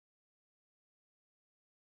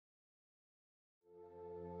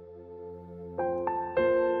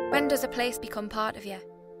When does a place become part of you?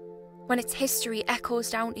 When its history echoes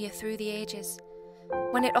down to you through the ages.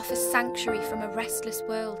 When it offers sanctuary from a restless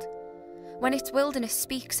world. When its wilderness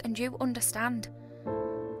speaks and you understand.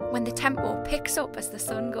 When the tempo picks up as the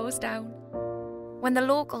sun goes down. When the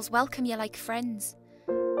locals welcome you like friends.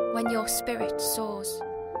 When your spirit soars.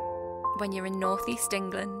 When you're in northeast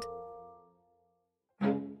England.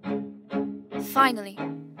 Finally,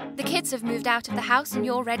 the kids have moved out of the house and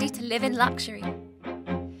you're ready to live in luxury.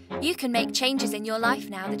 You can make changes in your life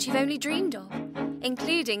now that you've only dreamed of,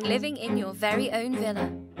 including living in your very own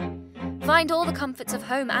villa. Find all the comforts of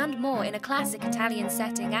home and more in a classic Italian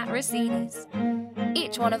setting at Rossini's.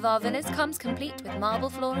 Each one of our villas comes complete with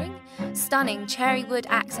marble flooring, stunning cherry wood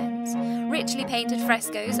accents, richly painted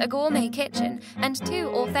frescoes, a gourmet kitchen, and 2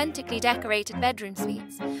 authentically decorated bedroom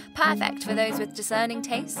suites, perfect for those with discerning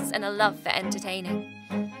tastes and a love for entertaining.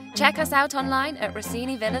 Check us out online at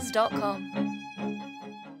rossinivillas.com.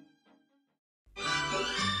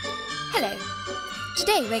 Hello.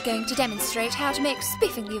 Today we're going to demonstrate how to make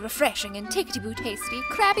spiffingly refreshing and tickety-boo tasty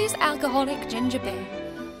Krabby's alcoholic ginger beer.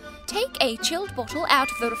 Take a chilled bottle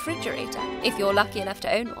out of the refrigerator, if you're lucky enough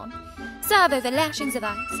to own one. Serve over lashings of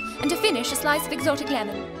ice, and to finish a slice of exotic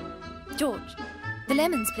lemon. George, the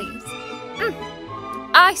lemons please.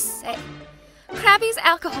 I say, Krabby's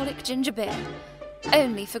alcoholic ginger beer.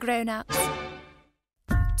 Only for grown-ups.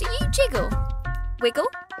 Do you jiggle? Wiggle?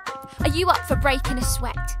 Are you up for breaking a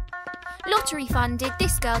sweat? Lottery funded,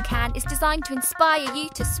 This Girl Can is designed to inspire you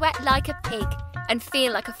to sweat like a pig and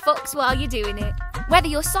feel like a fox while you're doing it. Whether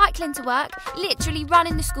you're cycling to work, literally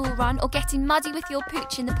running the school run, or getting muddy with your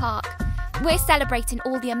pooch in the park, we're celebrating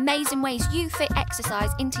all the amazing ways you fit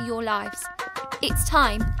exercise into your lives. It's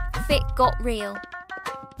time Fit got real.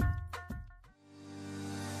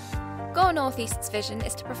 Go Northeast's vision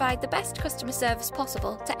is to provide the best customer service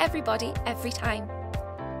possible to everybody, every time.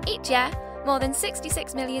 Each year, more than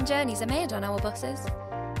 66 million journeys are made on our buses.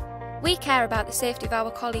 We care about the safety of our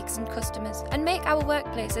colleagues and customers and make our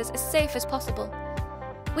workplaces as safe as possible.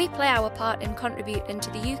 We play our part in contributing to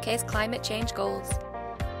the UK's climate change goals.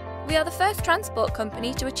 We are the first transport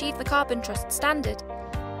company to achieve the Carbon Trust standard.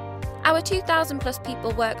 Our 2,000 plus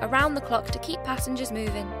people work around the clock to keep passengers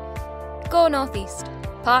moving. Go Northeast,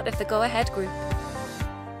 part of the Go Ahead Group.